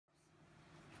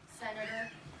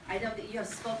know that you have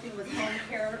spoken with home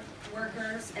care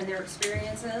workers and their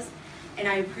experiences, and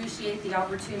I appreciate the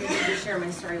opportunity to share my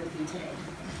story with you today.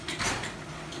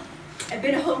 I've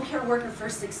been a home care worker for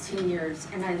 16 years,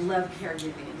 and I love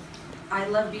caregiving. I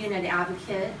love being an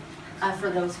advocate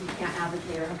for those who can't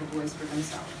advocate or have a voice for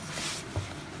themselves.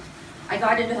 I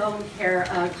got into home care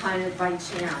kind of by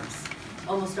chance.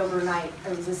 Almost overnight, I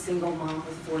was a single mom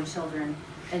with 4 children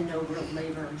and no real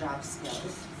labor or job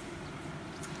skills.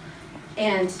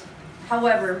 And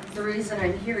however, the reason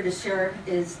I'm here to share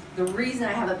is the reason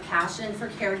I have a passion for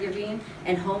caregiving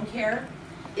and home care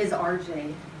is RJ.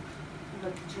 I have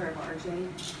a picture of RJ.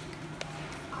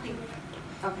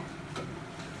 Okay.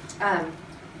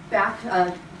 Back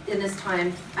in this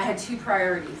time, I had 2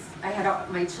 priorities. I had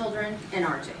my children and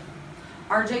RJ.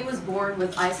 RJ was born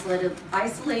with isolated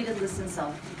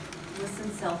lissencephaly,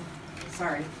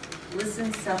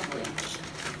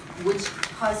 which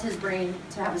caused his brain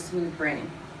to have a smooth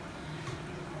brain.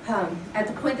 At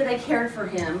the point that I cared for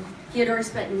him, he had already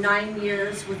spent 9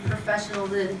 years with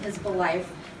professionals in his life,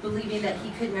 believing that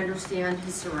he couldn't understand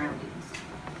his surroundings.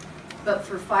 But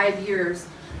for 5 years,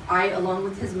 I, along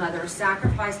with his mother,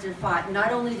 sacrificed and fought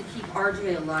not only to keep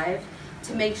RJ alive,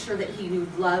 to make sure that he knew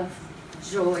love,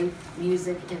 joy,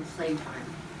 music, and playtime.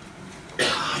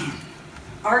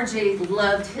 RJ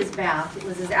loved his bath. It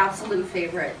was his absolute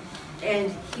favorite.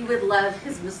 And he would love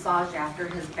his massage after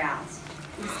his baths.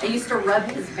 I used to rub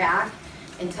his back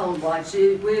and tell him, watch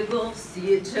it wiggle,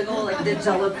 see it jiggle, like the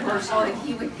Jell-O commercial, and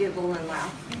he would giggle and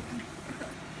laugh.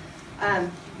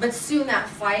 But soon that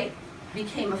fight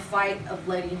became a fight of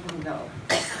letting him go.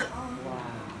 Wow.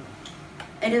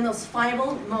 And in those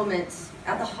final moments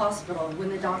at the hospital, when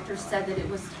the doctor said that it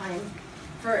was time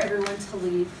for everyone to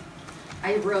leave,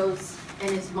 I rose and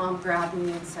his mom grabbed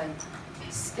me and said,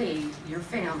 stay, your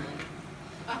family.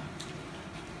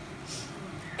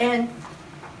 And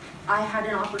I had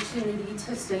an opportunity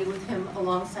to stay with him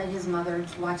alongside his mother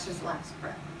to watch his last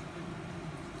breath.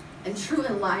 And true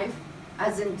in life,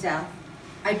 as in death,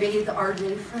 I bathed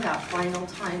RJ for that final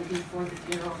time before the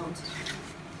funeral home.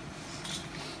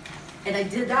 And I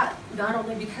did that not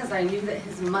only because I knew that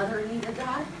his mother needed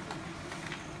that,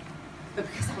 but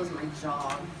because that was my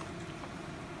job.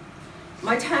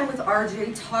 My time with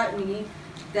RJ taught me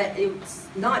that it's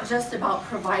not just about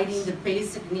providing the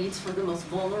basic needs for the most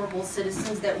vulnerable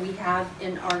citizens that we have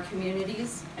in our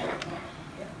communities.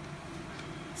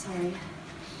 Sorry.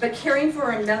 But caring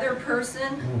for another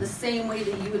person the same way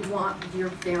that you would want your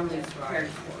family cared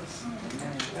for.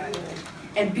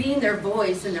 And being their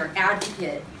voice and their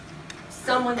advocate,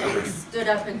 someone that stood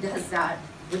up and does that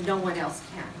when no one else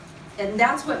can. And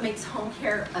that's what makes home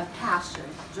care a passion,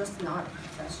 just not a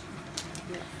profession.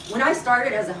 When I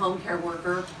started as a home care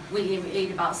worker, we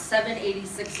made about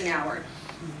 $7.86 an hour.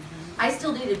 I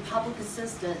still needed public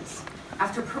assistance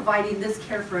after providing this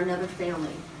care for another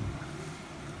family.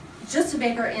 Just to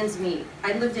make our ends meet,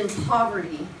 I lived in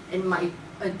poverty, and my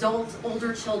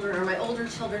older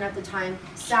children at the time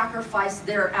sacrificed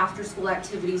their after-school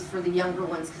activities for the younger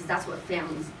ones, because that's what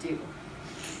families do.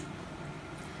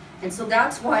 And so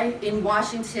that's why in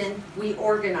Washington we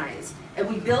organized, and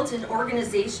we built an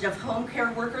organization of home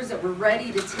care workers that were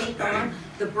ready to take on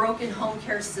the broken home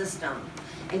care system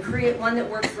and create one that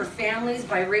works for families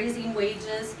by raising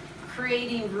wages,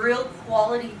 creating real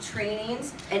quality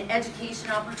trainings and education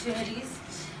opportunities,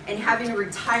 and having a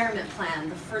retirement plan,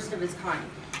 the first of its kind,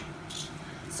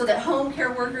 so that home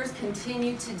care workers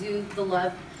continue to do the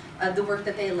work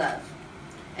that they love.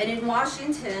 And in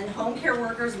Washington, home care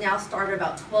workers now start at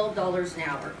about $12 an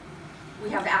hour. We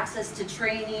have access to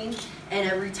training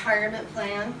and a retirement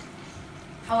plan.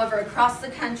 However, across the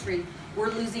country, we're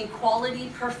losing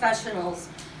quality professionals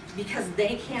because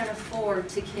they can't afford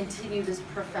to continue this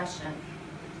profession.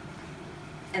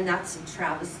 And that's a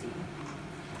travesty.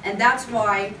 And that's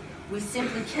why we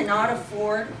simply cannot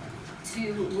afford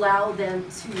to allow them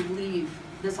to leave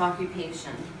this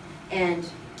occupation. And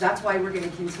that's why we're going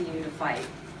to continue to fight.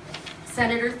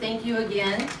 Senator, thank you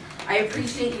again. I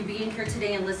appreciate you being here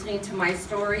today and listening to my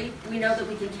story. We know that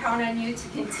we can count on you to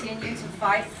continue to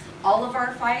fight all of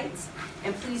our fights.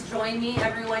 And please join me,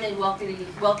 everyone, in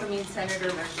welcoming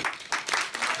Senator Murphy.